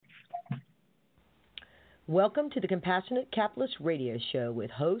Welcome to the Compassionate Capitalist Radio Show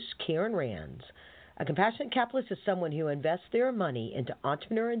with host Karen Rands. A compassionate capitalist is someone who invests their money into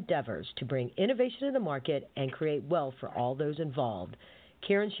entrepreneur endeavors to bring innovation to the market and create wealth for all those involved.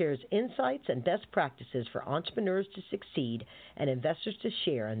 Karen shares insights and best practices for entrepreneurs to succeed and investors to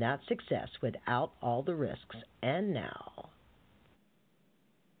share in that success without all the risks. And now,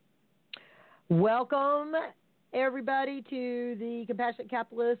 welcome everybody to the Compassionate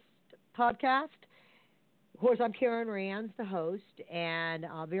Capitalist podcast. Of course, I'm Karen Rands, the host, and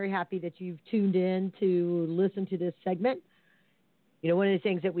I'm very happy that you've tuned in to listen to this segment. You know, one of the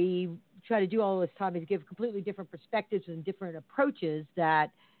things that we try to do all this time is give completely different perspectives and different approaches that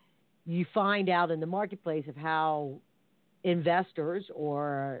you find out in the marketplace of how investors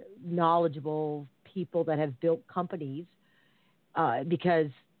or knowledgeable people that have built companies, because,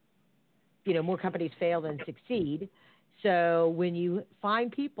 you know, more companies fail than succeed. So when you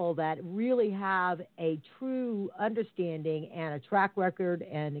find people that really have a true understanding and a track record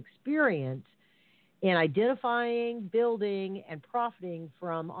and experience in identifying, building, and profiting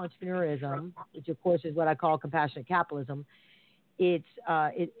from entrepreneurism, which of course is what I call compassionate capitalism, that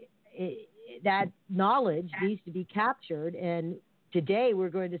knowledge needs to be captured. And today we're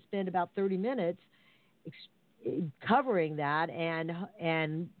going to spend about 30 minutes covering that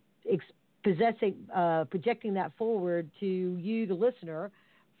and projecting that forward to you, the listener,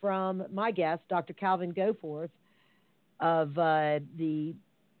 from my guest, Dr. Calvin Goforth of the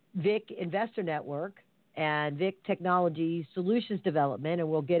Vic Investor Network and Vic Technology Solutions Development, and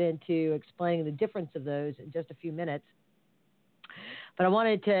we'll get into explaining the difference of those in just a few minutes. But I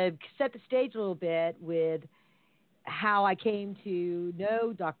wanted to set the stage a little bit with how I came to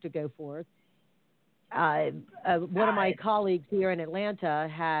know Dr. Goforth. One of my colleagues here in Atlanta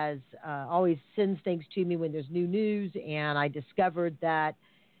has always sends things to me when there's new news, and I discovered that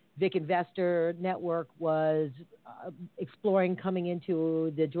Vic Investor Network was exploring coming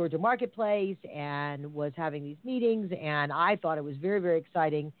into the Georgia marketplace and was having these meetings, and I thought it was very, very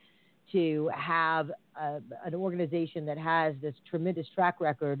exciting to have an organization that has this tremendous track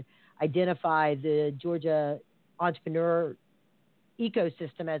record identify the Georgia entrepreneur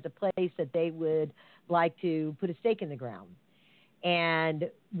ecosystem as a place that they would like to put a stake in the ground. And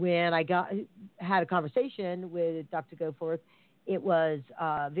when I had a conversation with Dr. Goforth, it was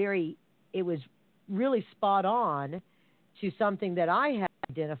really spot on to something that I had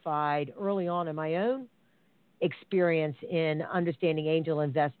identified early on in my own experience in understanding angel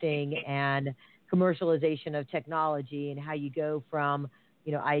investing and commercialization of technology, and how you go from,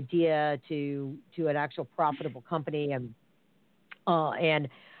 you know, idea to an actual profitable company. And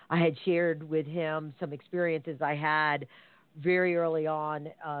I had shared with him some experiences I had very early on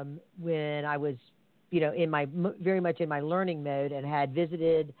when I was, you know, very much in my learning mode, and had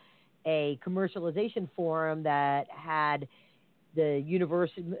visited a commercialization forum that had the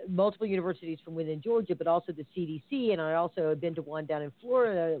multiple universities from within Georgia, but also the CDC. And I also had been to one down in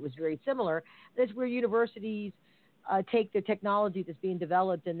Florida that was very similar. That's where universities take the technology that's being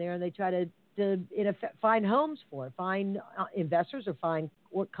developed in there, and they try to in effect, find homes for it, find investors, or find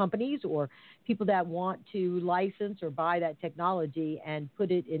companies or people that want to license or buy that technology and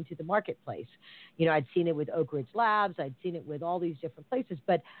put it into the marketplace. You know, I'd seen it with Oak Ridge Labs. I'd seen it with all these different places,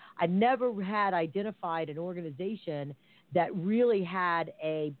 but I never had identified an organization that really had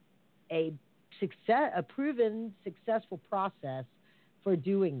a proven successful process for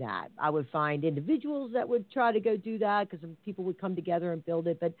doing that. I would find individuals that would try to go do that because people would come together and build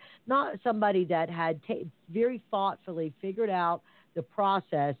it, but not somebody that had very thoughtfully figured out the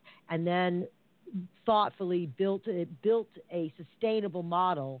process and then thoughtfully built a sustainable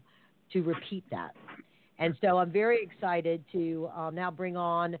model to repeat that. And so I'm very excited to now bring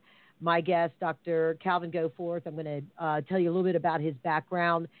on my guest, Dr. Calvin Goforth. I'm going to tell you a little bit about his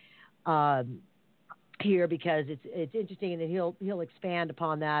background here, because it's interesting, and he'll expand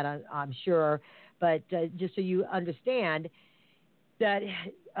upon that, I'm sure. But just so you understand that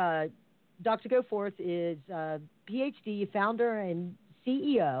Dr. Goforth is a PhD, founder and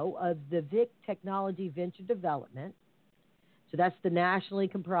CEO of the Vic Technology Venture Development. So that's the nationally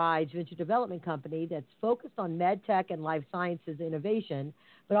comprised venture development company that's focused on med tech and life sciences innovation,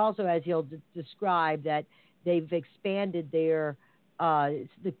 but also, as he'll describe, that they've expanded their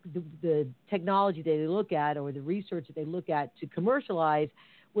the technology they look at, or the research that they look at, to commercialize,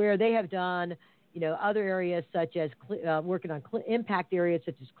 where they have done, you know, other areas such as working on impact areas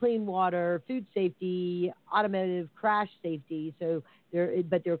such as clean water, food safety, automotive crash safety. So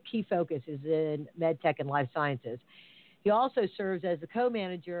their key focus is in med tech and life sciences. He also serves as the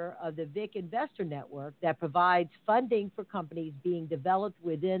co-manager of the Vic Investor Network that provides funding for companies being developed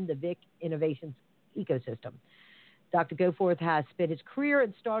within the Vic Innovations ecosystem. Dr. Goforth has spent his career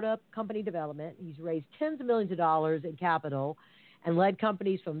in startup company development. He's raised tens of millions of dollars in capital and led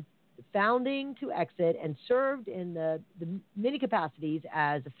companies from founding to exit and served in the many capacities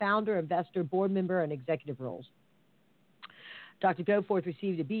as a founder, investor, board member, and executive roles. Dr. Goforth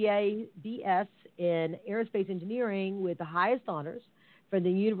received a BS in aerospace engineering with the highest honors from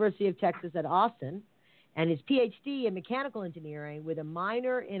the University of Texas at Austin, and his PhD in mechanical engineering with a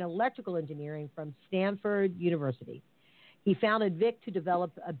minor in electrical engineering from Stanford University. He founded VIC to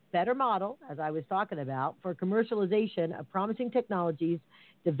develop a better model, as I was talking about, for commercialization of promising technologies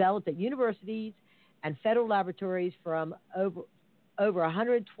developed at universities and federal laboratories from over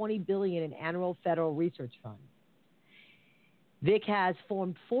 $120 billion in annual federal research funds. VIC has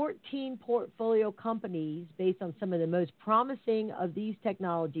formed 14 portfolio companies based on some of the most promising of these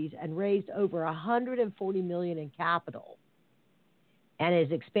technologies and raised over $140 million in capital, and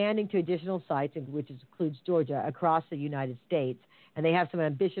is expanding to additional sites, which includes Georgia, across the United States. And they have some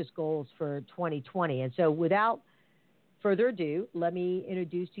ambitious goals for 2020. And so without further ado, let me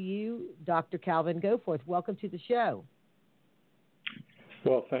introduce to you Dr. Calvin Goforth. Welcome to the show.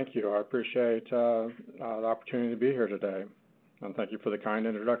 Well, thank you. I appreciate the opportunity to be here today. And thank you for the kind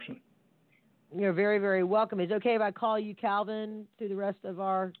introduction. You're very, very welcome. Is it okay if I call you Calvin through the rest of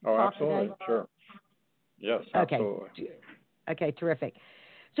our talk absolutely. Today? Sure. Yes, okay. Absolutely. Okay, terrific.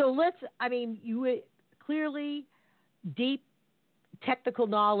 So you clearly deep technical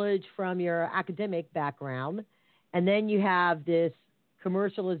knowledge from your academic background, and then you have this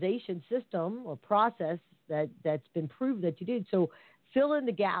commercialization system or process that's been proved that you did. So fill in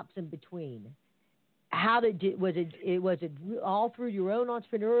the gaps in between. Was it all through your own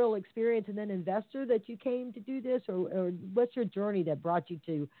entrepreneurial experience and then investor that you came to do this, or what's your journey that brought you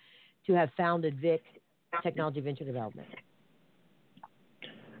to have founded VIC Technology Venture Development?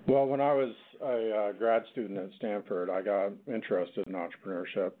 Well, when I was a grad student at Stanford, I got interested in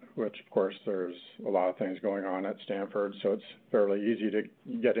entrepreneurship, which, of course, there's a lot of things going on at Stanford, so it's fairly easy to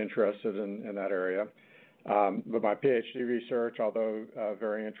get interested in that area. But my PhD research, although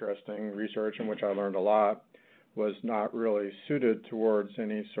very interesting research in which I learned a lot, was not really suited towards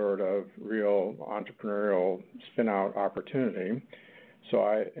any sort of real entrepreneurial spin-out opportunity. So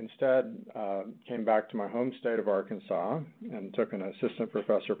I instead came back to my home state of Arkansas and took an assistant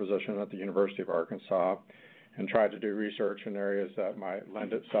professor position at the University of Arkansas and tried to do research in areas that might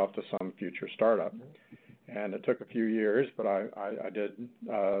lend itself to some future startup. And it took a few years, but I did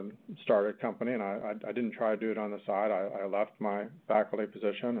start a company, and I didn't try to do it on the side. I left my faculty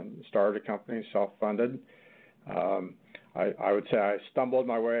position and started a company, self-funded. I would say I stumbled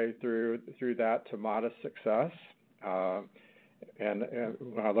my way through that to modest success. And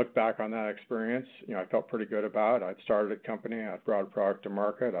when I look back on that experience, I felt pretty good about it. I'd started a company, I'd brought a product to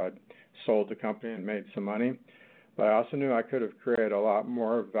market, I'd sold the company and made some money. But I also knew I could have created a lot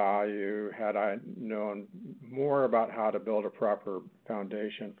more value had I known more about how to build a proper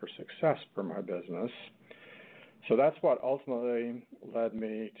foundation for success for my business. So that's what ultimately led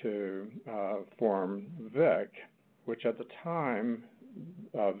me to form VIC, which at the time,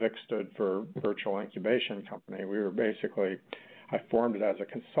 VIC stood for Virtual Incubation Company. We were I formed it as a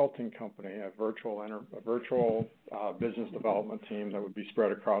consulting company, a virtual business development team that would be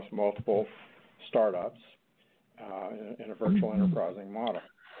spread across multiple startups in a virtual enterprising model.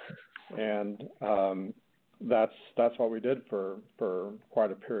 And that's what we did for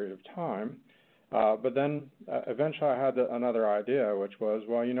quite a period of time. But then eventually I had another idea, which was,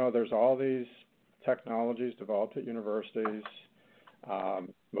 there's all these technologies developed at universities.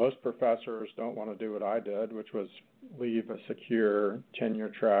 Most professors don't want to do what I did, which was leave a secure tenure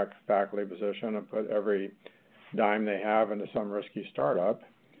track faculty position and put every dime they have into some risky startup.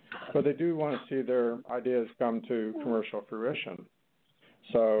 But they do want to see their ideas come to commercial fruition.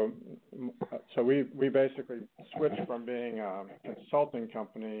 So we basically switched from being a consulting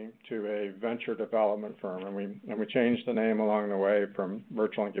company to a venture development firm, and we changed the name along the way from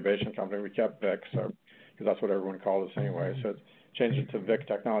Virtual Incubation Company. We kept VIC, because that's what everyone called us anyway. So changed it to VIC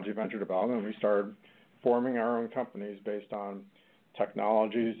Technology Venture Development, and we started forming our own companies based on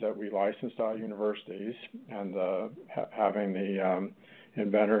technologies that we licensed out of universities and having the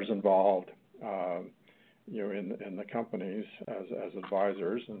inventors involved, in the companies as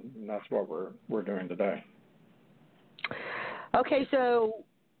advisors, and that's what we're doing today. Okay, so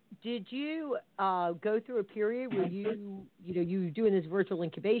did you go through a period where you were doing this virtual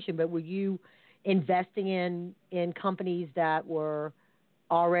incubation, but were you investing in companies that were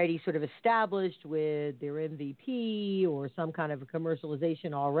already sort of established with their MVP or some kind of a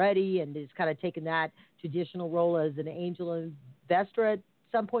commercialization already, and just kind of taking that traditional role as an angel investor at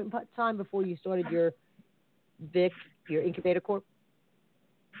some point in time before you started your VIC, your incubator corp?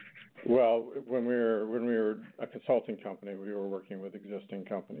 Well, when we were a consulting company, we were working with existing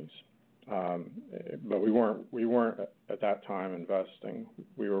companies, but we weren't at that time investing.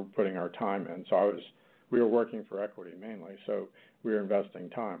 We were putting our time in. So we were working for equity mainly. So we were investing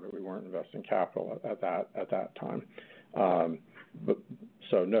time, but we weren't investing capital at that time.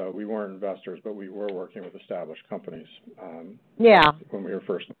 So no, we weren't investors, but we were working with established companies. When we were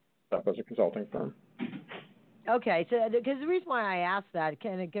first up as a consulting firm. Okay, so because the reason why I asked that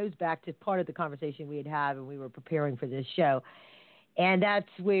kind of goes back to part of the conversation we had when we were preparing for this show, and that's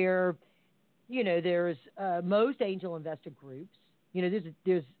where, there's most angel investor groups.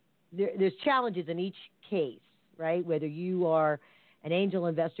 There's challenges in each case, right? Whether you are an angel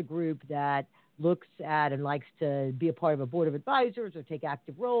investor group that looks at and likes to be a part of a board of advisors or take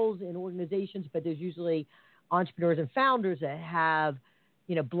active roles in organizations, but there's usually entrepreneurs and founders that have,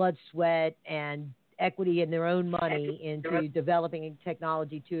 blood, sweat, and equity in their own money into developing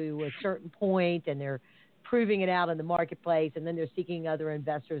technology to a certain point, and they're proving it out in the marketplace, and then they're seeking other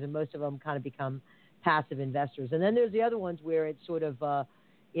investors, and most of them kind of become passive investors. And then there's the other ones where it's sort of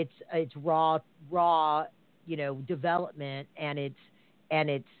it's raw development, and it's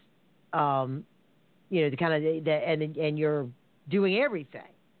the kind of and you're doing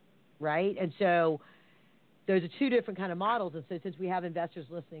everything, right? And so there's two different kind of models. And so since we have investors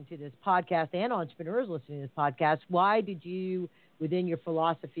listening to this podcast and entrepreneurs listening to this podcast, why did you, within your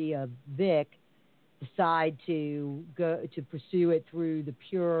philosophy of VIC, decide to pursue it through the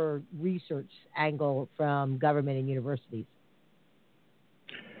pure research angle from government and universities?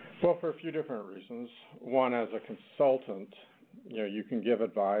 Well, for a few different reasons. One, as a consultant, you can give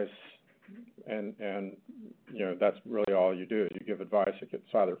advice, and that's really all you do. You give advice. It gets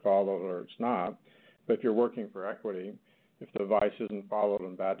either followed or it's not. But if you're working for equity, if the advice isn't followed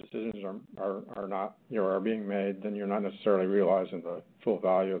and bad decisions are not are being made, then you're not necessarily realizing the full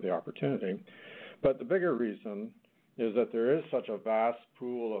value of the opportunity. But the bigger reason is that there is such a vast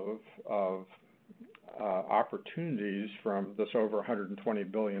pool of opportunities from this over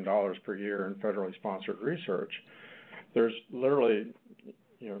 $120 billion per year in federally sponsored research. There's literally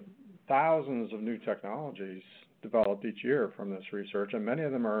thousands of new technologies developed each year from this research, and many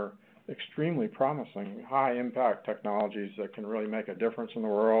of them are extremely promising, high-impact technologies that can really make a difference in the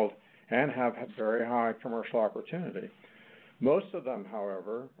world and have very high commercial opportunity. Most of them,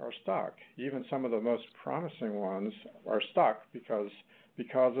 however, are stuck. Even some of the most promising ones are stuck because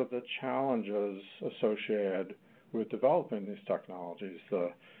of the challenges associated with developing these technologies,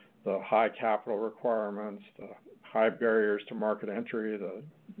 the high capital requirements, the high barriers to market entry,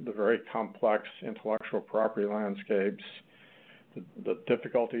 the very complex intellectual property landscapes, the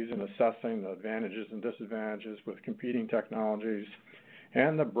difficulties in assessing the advantages and disadvantages with competing technologies,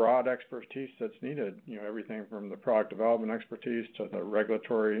 and the broad expertise that's needed, everything from the product development expertise to the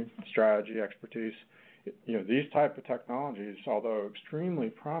regulatory strategy expertise. These type of technologies, although extremely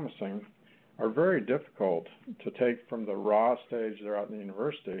promising, are very difficult to take from the raw stage they're at in the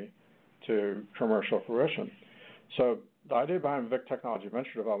university to commercial fruition. So the idea behind VIC Technology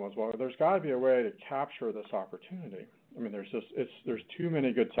Venture Development is, well, there's got to be a way to capture this opportunity. I mean, there's too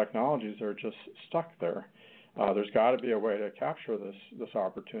many good technologies that are just stuck there. There's got to be a way to capture this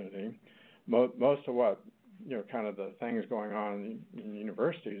opportunity. Most of what kind of the things going on in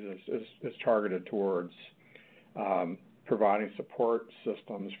universities is targeted towards providing support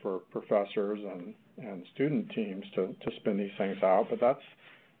systems for professors and student teams to spin these things out. But that's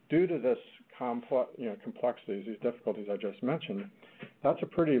due to this complexities, these difficulties I just mentioned. That's a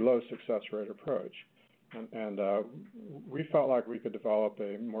pretty low success rate approach. And we felt like we could develop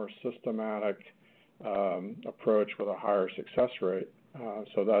a more systematic approach with a higher success rate.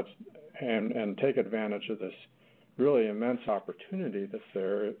 And take advantage of this really immense opportunity that's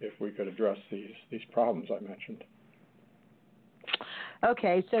there if we could address these problems I mentioned.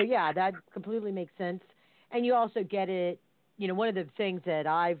 Okay, so yeah, that completely makes sense. And you also get it. One of the things that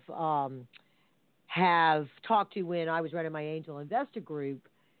I've have talked to when I was running my angel investor group,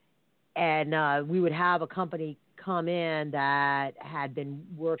 and we would have a company come in that had been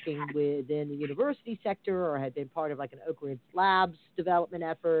working within the university sector or had been part of like an Oak Ridge Labs development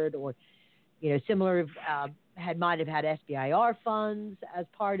effort, or similar, might have had SBIR funds as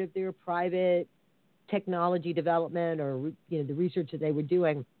part of their private technology development or the research that they were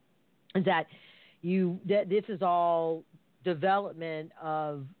doing. Is that this is all development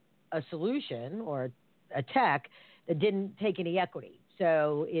of a solution or a tech that didn't take any equity.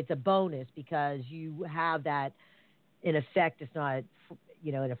 So it's a bonus because you have that. In effect, it's not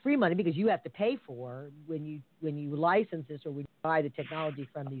in a free money because you have to pay for when you license this or when buy the technology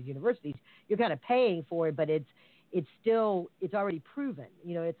from these universities, you're kind of paying for it, but it's already proven.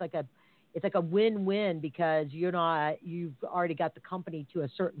 It's like a win-win because you've already got the company to a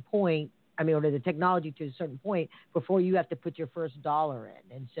certain point. I mean, or the technology to a certain point before you have to put your first dollar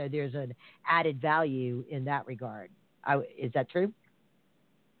in, and so there's an added value in that regard. Is that true?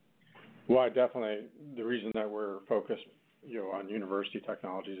 Well, the reason that we're focused, on university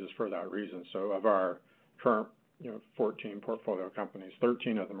technologies is for that reason. So of our current, 14 portfolio companies,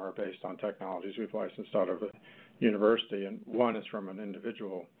 13 of them are based on technologies we've licensed out of a university, and one is from an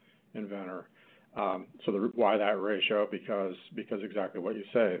individual inventor. Why that ratio? Because exactly what you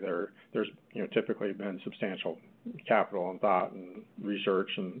say. There's typically been substantial capital and thought and research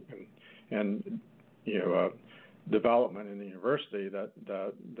and development in the university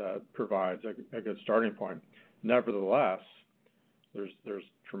that provides a good starting point. Nevertheless, there's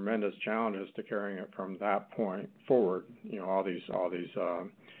tremendous challenges to carrying it from that point forward. All these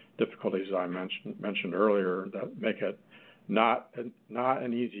difficulties I mentioned earlier that make it not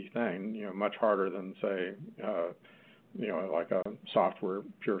an easy thing. Much harder than say like a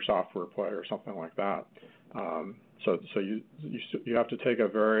pure software play or something like that. So you have to take a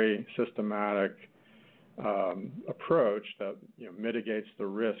very systematic approach that mitigates the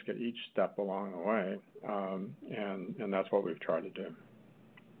risk at each step along the way, and that's what we've tried to do.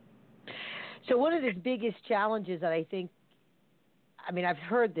 So one of the biggest challenges that I've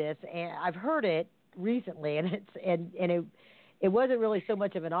heard this, and I've heard it recently, and it wasn't really so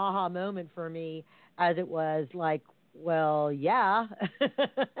much of an aha moment for me as it was like, well, yeah,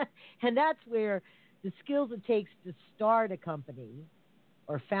 and that's where the skills it takes to start a company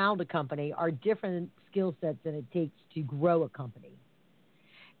or found a company are different skill sets than it takes to grow a company.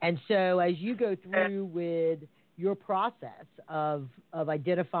 And so as you go through with your process of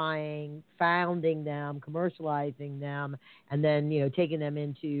identifying, founding them, commercializing them, and then, taking them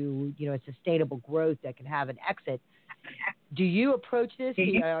into, a sustainable growth that can have an exit, do you approach this?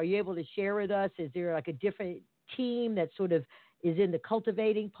 Are you able to share with us? Is there like a different team that sort of is in the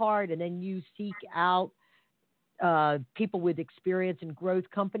cultivating part, and then you seek out people with experience in growth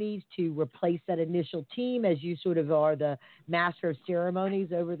companies to replace that initial team as you sort of are the master of ceremonies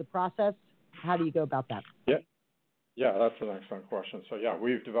over the process? How do you go about that? Yeah, that's an excellent question. So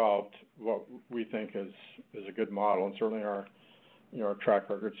we've developed what we think is a good model, and certainly our track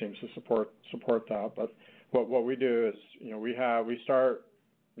record seems to support that. But what we do is we start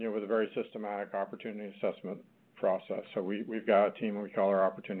with a very systematic opportunity assessment process. So we've got a team we call our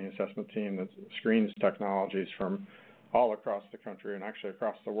opportunity assessment team that screens technologies from all across the country and actually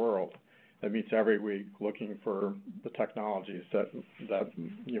across the world, that meets every week looking for the technologies that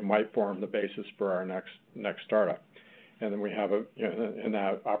might form the basis for our next startup. And then we have in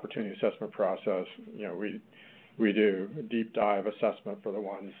that opportunity assessment process, we do a deep dive assessment for the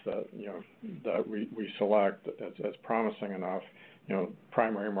ones that we select as promising enough.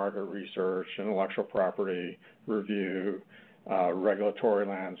 Primary market research, intellectual property review, regulatory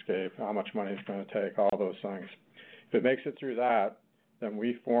landscape, how much money it's going to take, all those things. If it makes it through that, then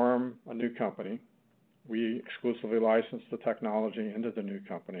we form a new company. We exclusively license the technology into the new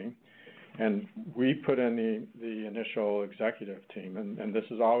company, and we put in the initial executive team. And this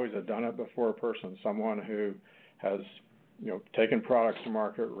is always a done-it-before person, someone who has taken products to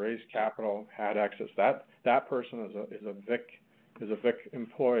market, raised capital, had exits. That person is a VIC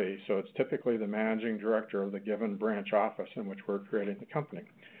employee, so it's typically the managing director of the given branch office in which we're creating the company.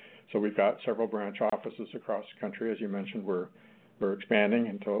 So we've got several branch offices across the country. As you mentioned, we're expanding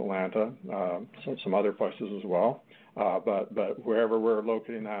into Atlanta, some other places as well. But wherever we're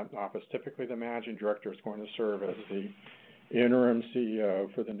locating that office, typically the managing director is going to serve as the interim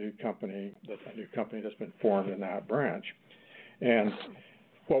CEO for the new company that's been formed in that branch. And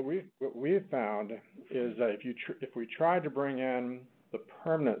what we've found is that if we tried to bring in the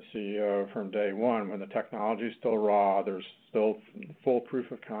permanent CEO from day one, when the technology is still raw, there's still full proof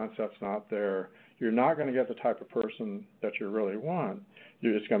of concepts not there, you're not going to get the type of person that you really want.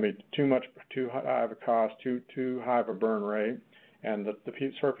 It's going to be too high of a cost, too high of a burn rate, and the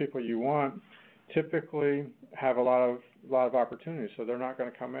sort of people you want typically have a lot of opportunities, so they're not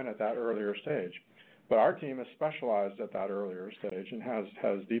going to come in at that earlier stage. But our team is specialized at that earlier stage and has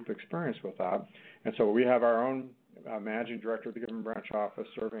deep experience with that. And so we have our own managing director of the given branch office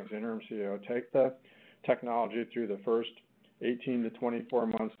serving as interim CEO, take the technology through the first 18 to 24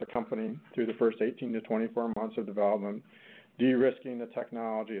 months, the company through the first 18 to 24 months of development, de-risking the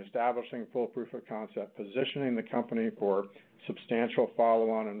technology, establishing full proof of concept, positioning the company for substantial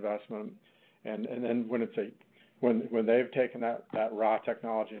follow-on investment, and then when they've taken that raw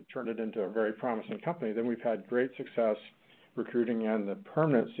technology and turned it into a very promising company, then we've had great success recruiting in the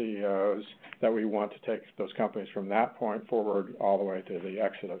permanent CEOs that we want to take those companies from that point forward all the way to the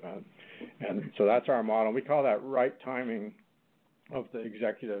exit event. And so that's our model. We call that right timing of the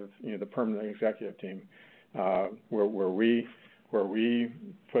executive, the permanent executive team, where we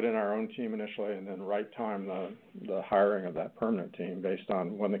put in our own team initially and then right time the hiring of that permanent team based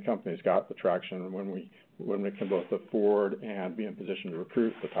on when the company's got the traction and when we can both afford and be in position to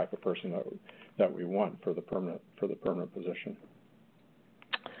recruit the type of person that we want for the permanent position.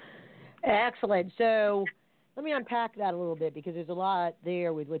 Excellent. So let me unpack that a little bit because there's a lot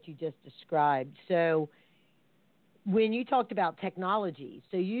there with what you just described. So when you talked about technology,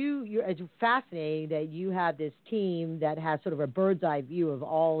 so it's fascinating that you have this team that has sort of a bird's eye view of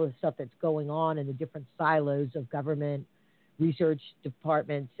all the stuff that's going on in the different silos of government, research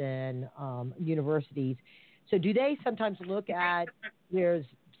departments, and universities. So do they sometimes look at there's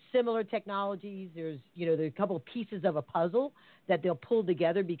similar technologies, there's a couple of pieces of a puzzle that they'll pull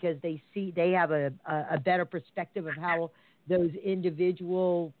together because they have a better perspective of how those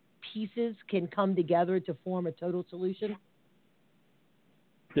individual pieces can come together to form a total solution?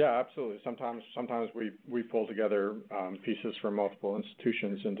 Yeah, absolutely. Sometimes we pull together pieces from multiple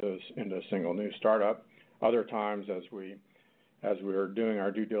institutions into a single new startup. Other times, as we are doing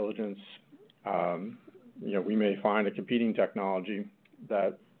our due diligence, we may find a competing technology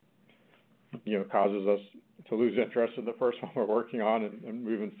that causes us to lose interest in the first one we're working on and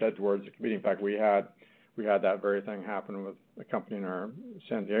move instead towards the competing. In fact, we had that very thing happen with a company in our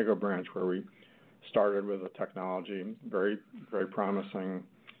San Diego branch where we started with a technology, very, very promising,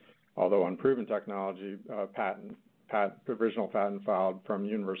 although unproven technology, provisional patent filed from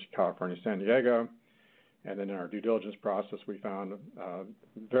University of California, San Diego. And then in our due diligence process, we found a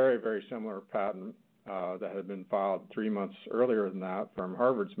very, very similar patent that had been filed 3 months earlier than that from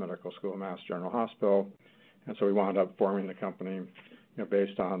Harvard's Medical School, Mass General Hospital. And so we wound up forming the company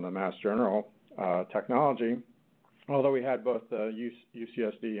based on the Mass General technology. Although we had both the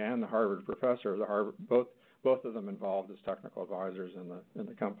UCSD and the Harvard professor, both of them involved as technical advisors in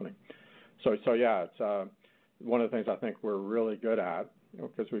the company. So yeah, it's one of the things I think we're really good at,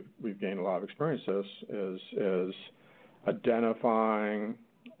 because we've gained a lot of experience is identifying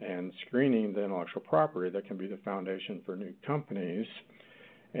and screening the intellectual property that can be the foundation for new companies.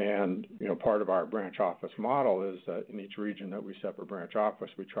 And part of our branch office model is that in each region that we set up a branch office,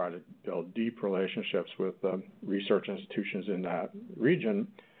 we try to build deep relationships with research institutions in that region,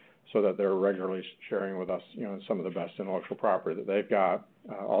 so that they're regularly sharing with us, some of the best intellectual property that they've got.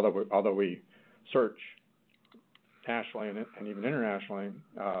 Although we search nationally and even internationally,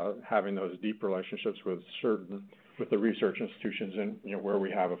 having those deep relationships with the research institutions and where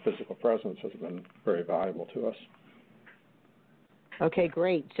we have a physical presence has been very valuable to us. Okay,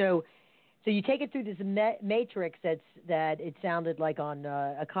 great. So you take it through this matrix that it sounded like on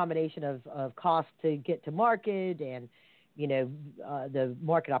a combination of cost to get to market and the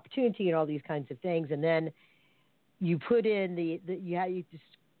market opportunity and all these kinds of things, and then you put in you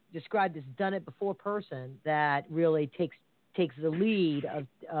described this done it before person that really takes the lead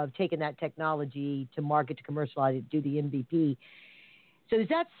of taking that technology to market, to commercialize it, do the MVP. So is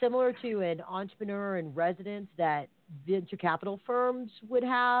that similar to an entrepreneur in residence that venture capital firms would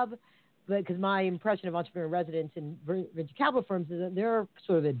have? Because my impression of entrepreneur in residence and venture capital firms is that they're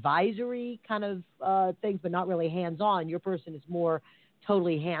sort of advisory kind of things, but not really hands-on. Your person is more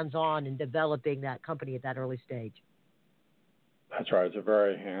totally hands-on in developing that company at that early stage. That's right. It's a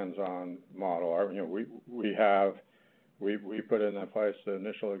very hands-on model. We put in place the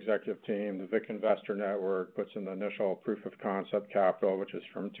initial executive team. The Vic Investor Network puts in the initial proof of concept capital, which is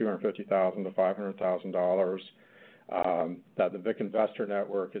from $250,000 to $500,000. That the Vic Investor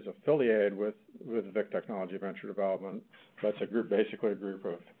Network is affiliated with Vic Technology Venture Development. That's basically a group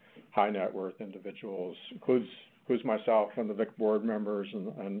of high net worth individuals, includes myself and the Vic board members,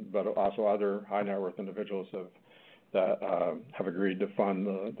 but also other high net worth individuals that have agreed to fund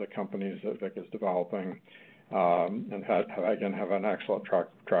the companies that Vic is developing, and have an excellent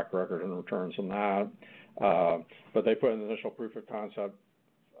track record and returns on that. But they put in the initial proof of concept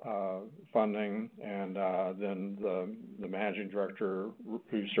funding, and then the managing director,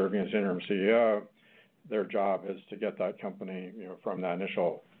 who's serving as interim CEO, their job is to get that company, from that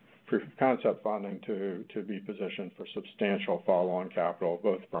initial proof of concept funding to be positioned for substantial follow-on capital,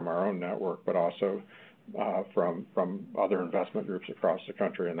 both from our own network, but also from other investment groups across the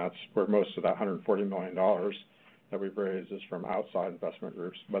country. And that's where most of that $140 million that we've raised is from outside investment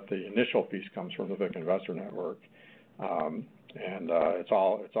groups. But the initial piece comes from the Vic Investor Network. It's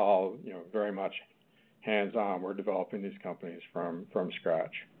all very much hands-on. We're developing these companies from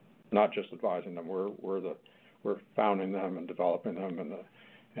scratch, not just advising them. We're we're founding them and developing them,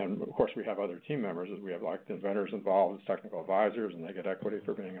 and of course we have other team members. We have like the inventors involved as technical advisors, and they get equity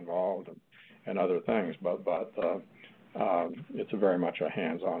for being involved and other things. But it's very much a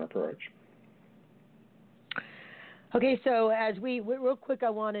hands-on approach. Okay, so as real quick, I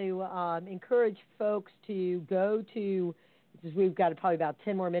want to encourage folks to go to, because we've got probably about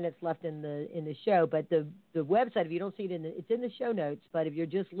 10 more minutes left in the show, but the website, if you don't see it it's in the show notes, but if you're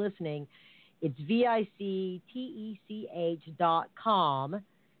just listening, it's victech.com,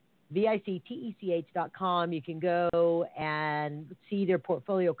 victech.com. You can go and see their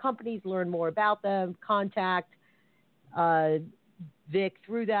portfolio companies, learn more about them, contact Vic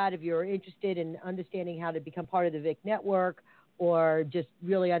through that if you're interested in understanding how to become part of the Vic network or just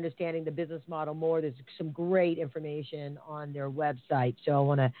really understanding the business model more. There's some great information on their website. So I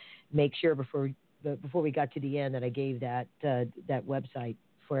want to make sure before we got to the end that I gave that website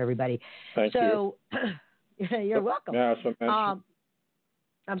for everybody. Thank you. You're welcome. May I also mention?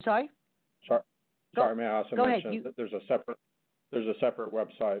 I'm sorry? Sorry, may I also mention that there's a separate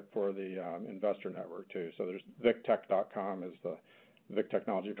website for the investor network too. So there's victech.com is the Vic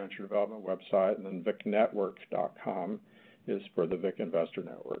Technology Venture Development website, and then vicnetwork.com is for the Vic Investor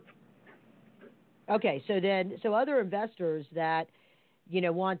Network. Okay, so other investors that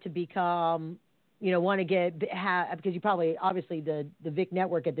want to become, want to because you probably obviously the Vic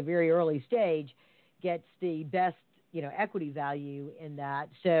Network at the very early stage gets the best equity value in that.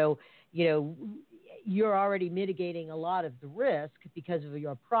 So you're already mitigating a lot of the risk because of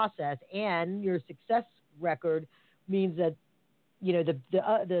your process, and your success record means that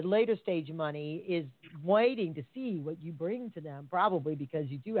the later stage money is waiting to see what you bring to them, probably because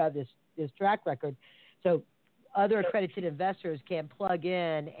you do have this track record. So other accredited investors can plug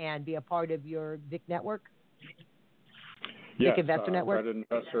in and be a part of your Vic network? Yes, Vic Investor Network? Accredited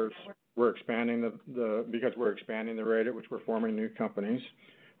investors, we're expanding because we're expanding the rate at which we're forming new companies.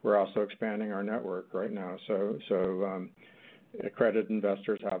 We're also expanding our network right now. So accredited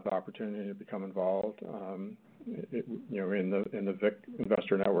investors have the opportunity to become involved. In the Vic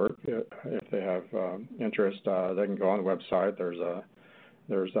Investor Network, if they have interest, they can go on the website. There's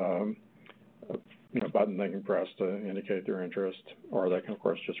a button they can press to indicate their interest, or they can of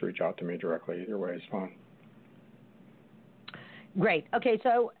course just reach out to me directly. Either way is fine. Great. Okay,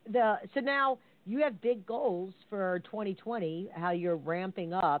 so now you have big goals for 2020. How you're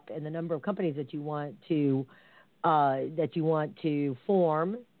ramping up and the number of companies that you want to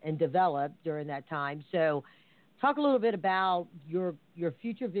form and develop during that time. So talk a little bit about your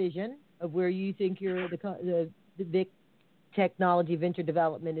future vision of where you think the Vic Technology Venture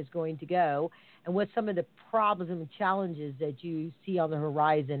Development is going to go, and what some of the problems and challenges that you see on the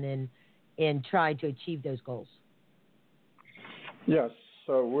horizon in trying to achieve those goals. Yes,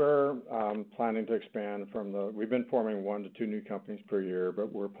 so we're planning to expand we've been forming 1 to 2 new companies per year,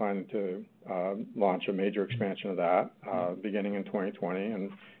 but we're planning to launch a major expansion of that beginning in 2020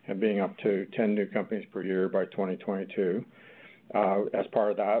 and being up to 10 new companies per year by 2022. As part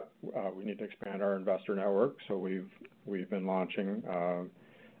of that, we need to expand our investor network. So we've been launching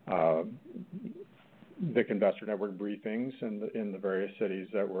Vic Investor Network briefings in the various cities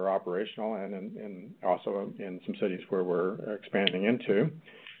that we're operational and also in some cities where we're expanding into.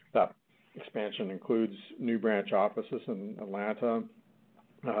 That expansion includes new branch offices in Atlanta,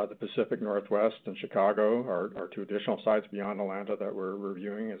 the Pacific Northwest, and Chicago are 2 additional sites beyond Atlanta that we're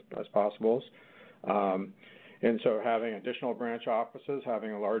reviewing as possibles. And so having additional branch offices,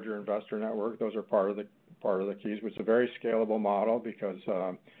 having a larger investor network, those are part of the keys. It's a very scalable model because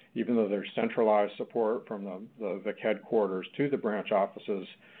even though there's centralized support from the Vic headquarters to the branch offices,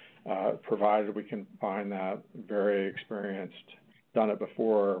 provided we can find that very experienced, done it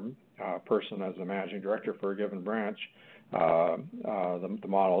before person as the managing director for a given branch, the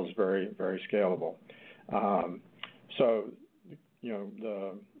model is very, very scalable. So,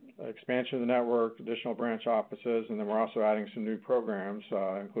 the expansion of the network, additional branch offices, and then we're also adding some new programs,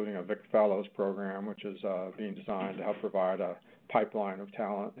 including a Vic Fellows program, which is being designed to help provide a pipeline of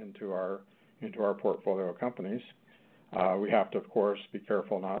talent into our portfolio companies. We have to, of course, be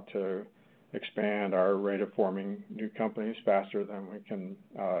careful not to expand our rate of forming new companies faster than we can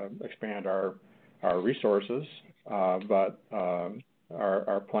expand our resources. But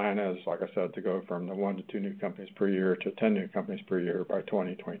our plan is, like I said, to go from the 1 to 2 new companies per year to 10 new companies per year by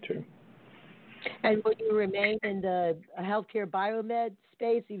 2022. And will you remain in the healthcare biomed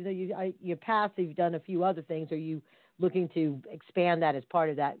space, even though you've done a few other things? Are you looking to expand that as part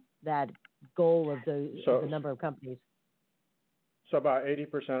of that goal of the number of companies? So about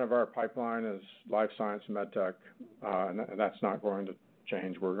 80% of our pipeline is life science and med tech, and that's not going to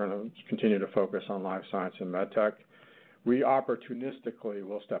change. We're going to continue to focus on life science and med tech. We opportunistically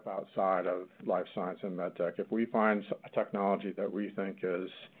will step outside of life science and med tech. If we find a technology that we think is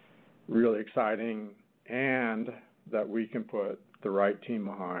really exciting and that we can put the right team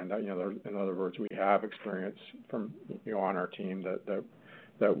behind, in other words, we have experience from on our team that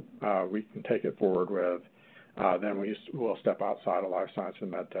we can take it forward with, then we will step outside of life science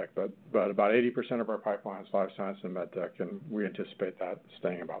and med tech. But about 80% of our pipeline is life science and med tech, and we anticipate that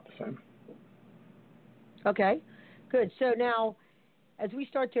staying about the same. Okay, good. So now, as we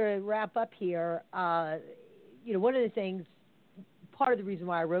start to wrap up here, one of the things, part of the reason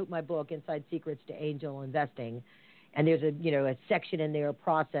why I wrote my book, Inside Secrets to Angel Investing, and there's a section in there, a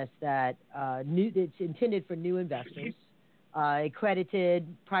process that it's intended for new investors, accredited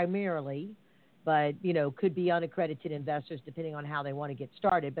primarily, but could be unaccredited investors depending on how they want to get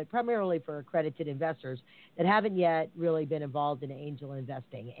started, but primarily for accredited investors that haven't yet really been involved in angel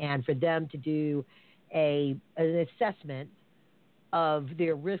investing, and for them to do an assessment of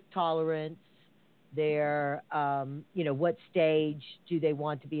their risk tolerance, their what stage do they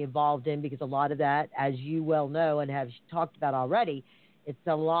want to be involved in, because a lot of that, as you well know and have talked about already, it's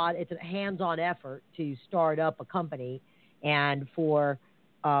a hands-on effort to start up a company, and for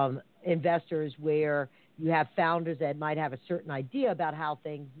investors where you have founders that might have a certain idea about how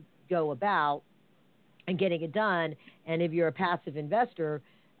things go about and getting it done, and if you're a passive investor,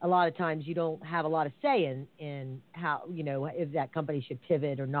 a lot of times you don't have a lot of say in how, if that company should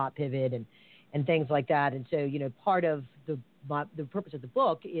pivot or not pivot and things like that. And so, part of the purpose of the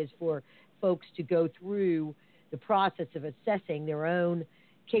book is for folks to go through the process of assessing their own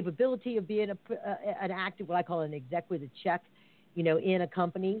capability of being an active, what I call an exec with a check, in a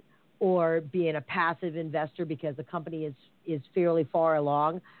company, or being a passive investor because the company is fairly far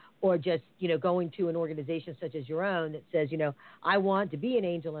along, or just, going to an organization such as your own that says, I want to be an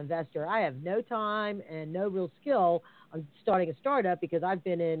angel investor. I have no time and no real skill on starting a startup because I've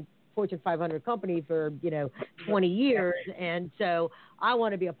been in Fortune 500 company for, 20 years. And so I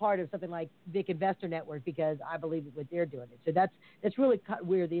want to be a part of something like Vic Investor Network because I believe in what they're doing. So that's really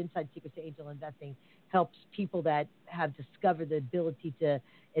where the Inside Secrets to Angel Investing helps people that have discovered the ability to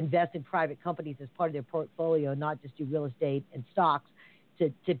invest in private companies as part of their portfolio, not just do real estate and stocks,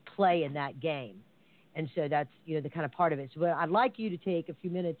 to play in that game. And so that's, the kind of part of it. So I'd like you to take a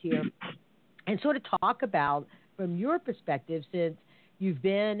few minutes here and sort of talk about, from your perspective, since you've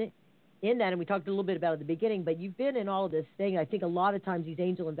been in that, and we talked a little bit about it at the beginning, but you've been in all of this thing. I think a lot of times these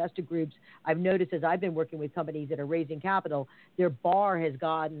angel investor groups, I've noticed as I've been working with companies that are raising capital, their bar has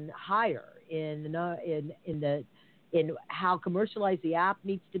gotten higher in how commercialized the app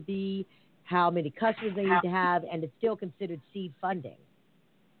needs to be, how many customers they need to have, and it's still considered seed funding.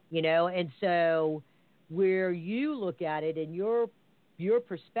 And so where you look at it in your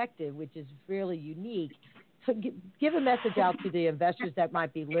perspective, which is fairly unique, so give a message out to the investors that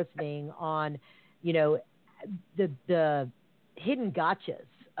might be listening on, the hidden gotchas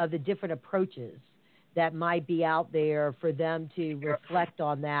of the different approaches that might be out there for them to reflect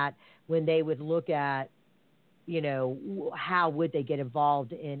on that when they would look at, how would they get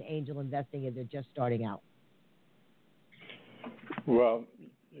involved in angel investing if they're just starting out? Well,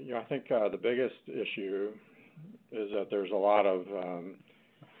 I think the biggest issue is that there's a lot of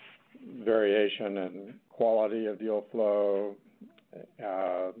variation in quality of deal flow,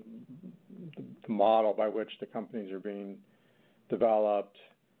 the model by which the companies are being developed,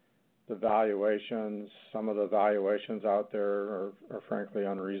 the valuations. Some of the valuations out there are frankly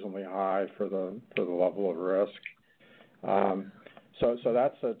unreasonably high for the level of risk. So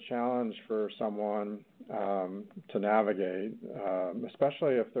that's a challenge for someone to navigate,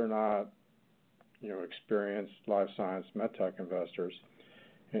 especially if they're not, experienced life science medtech investors.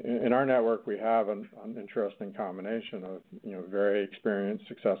 In our network, we have an interesting combination of, very experienced,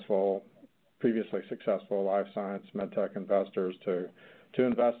 previously successful life science medtech investors to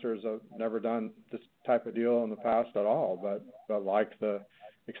investors that have never done this type of deal in the past at all, but like the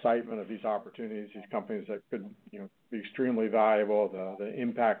excitement of these opportunities, these companies that could, be extremely valuable, the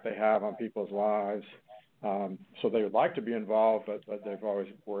impact they have on people's lives. So they would like to be involved, but they've always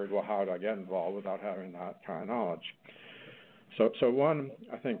worried, well, how do I get involved without having that kind of knowledge? So one,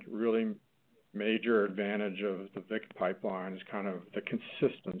 I think, really major advantage of the VIC pipeline is kind of the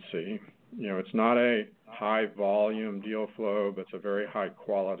consistency. It's not a high volume deal flow, but it's a very high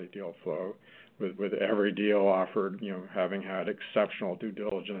quality deal flow with every deal offered, having had exceptional due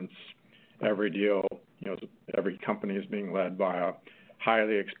diligence. Every deal, every company is being led by a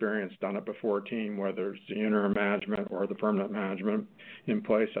highly experienced, done it before team, whether it's the interim management or the permanent management in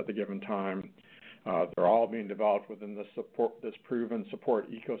place at the given time. They're all being developed within this proven support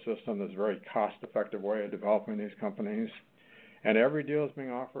ecosystem, this very cost-effective way of developing these companies. And every deal is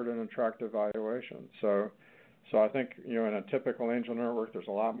being offered an attractive valuation. So I think, in a typical angel network, there's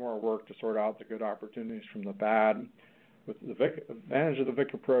a lot more work to sort out the good opportunities from the bad. With the advantage of the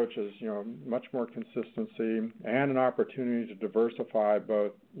VIC approach is, much more consistency and an opportunity to diversify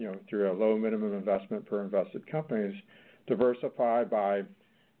both, through a low minimum investment per invested companies, diversify by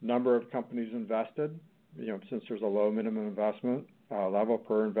number of companies invested, since there's a low minimum investment level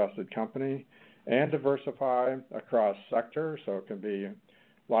per invested company, and diversify across sectors. So it can be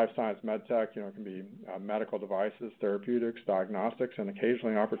life science, med tech, it can be medical devices, therapeutics, diagnostics, and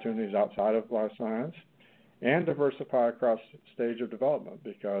occasionally opportunities outside of life science, and diversify across stage of development,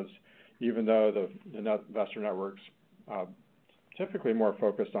 because even though the investor network's typically more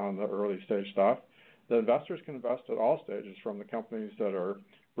focused on the early stage stuff, the investors can invest at all stages, from the companies that are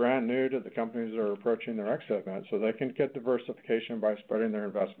brand new to the companies that are approaching their exit event. So they can get diversification by spreading their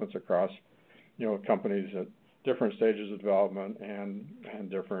investments across, companies at different stages of development and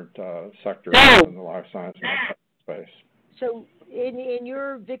different sectors in the life science space. So in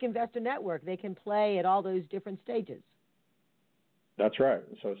your VIC Investor Network, they can play at all those different stages. That's right.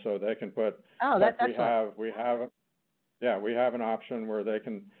 So they can put. Oh, that's excellent. We have an option where they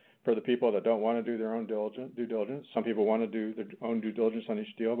can, for the people that don't want to do their own due diligence. Some people want to do their own due diligence on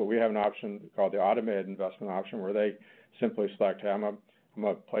each deal, but we have an option called the automated investment option, where they simply select, hey, I'm going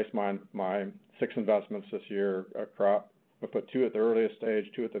to place my 6 investments this year across. We'll put 2 at the earliest stage,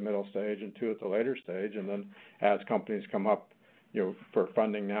 2 at the middle stage, and 2 at the later stage. And then as companies come up, for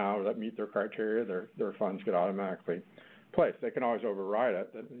funding now that meet their criteria, their funds get automatically placed. They can always override it.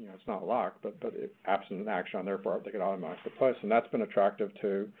 It's not locked, but if absent an action on their part, they get automatically placed. And that's been attractive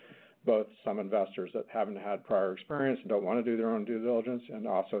to both some investors that haven't had prior experience and don't want to do their own due diligence, and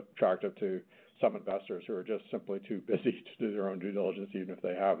also attractive to some investors who are just simply too busy to do their own due diligence, even if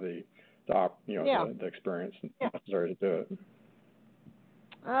they have the experience necessary to do it.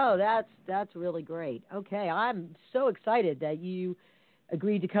 Oh, that's really great. Okay, I'm so excited that you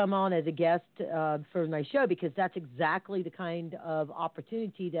agreed to come on as a guest for my show, because that's exactly the kind of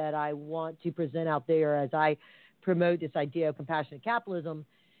opportunity that I want to present out there as I promote this idea of compassionate capitalism.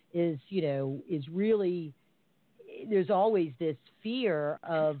 Is really, there's always this fear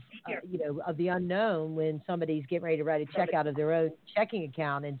of of the unknown when somebody's getting ready to write a check out of their own checking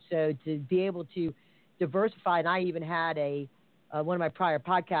account. And so to be able to diversify, and I even had one of my prior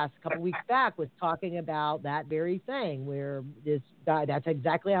podcasts a couple of weeks back was talking about that very thing, where this guy, that's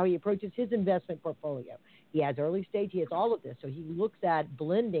exactly how he approaches his investment portfolio. He has early stage, he has all of this. So he looks at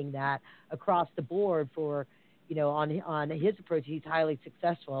blending that across the board for, on his approach. He's highly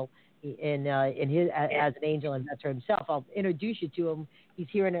successful in his as an angel investor himself. I'll introduce you to him. He's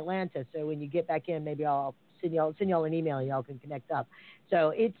here in Atlanta. So when you get back in, maybe I'll send y'all an email and y'all can connect up.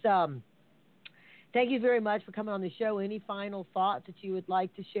 So it's, thank you very much for coming on the show. Any final thoughts that you would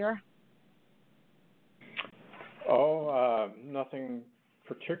like to share? Nothing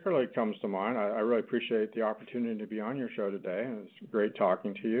particularly comes to mind. I really appreciate the opportunity to be on your show today, and it's great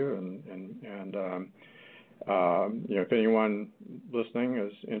talking to you. And if anyone listening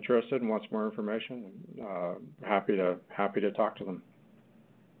is interested and wants more information, happy to talk to them.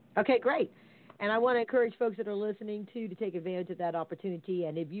 Okay, great. And I want to encourage folks that are listening to take advantage of that opportunity.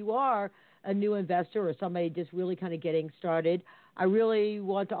 And if you are a new investor or somebody just really kind of getting started, I really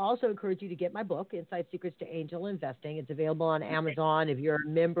want to also encourage you to get my book, Inside Secrets to Angel Investing. It's available on Amazon. If you're a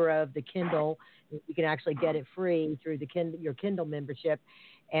member of the Kindle, you can actually get it free through your Kindle membership.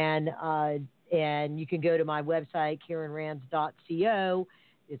 And you can go to my website, KarenRands.co.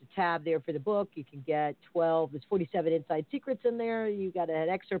 There's a tab there for the book. You can get there's 47 inside secrets in there. You got an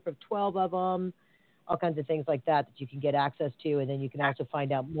excerpt of 12 of them, all kinds of things like that you can get access to. And then you can also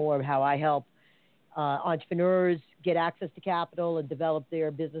find out more of how I help entrepreneurs get access to capital and develop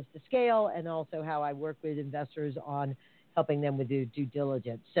their business to scale, and also how I work with investors on helping them with due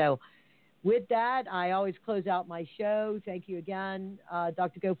diligence. So with that, I always close out my show. Thank you again,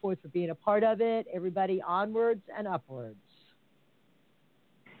 Dr. Goforth, for being a part of it. Everybody, onwards and upwards.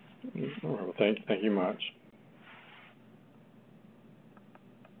 Well, thank you much.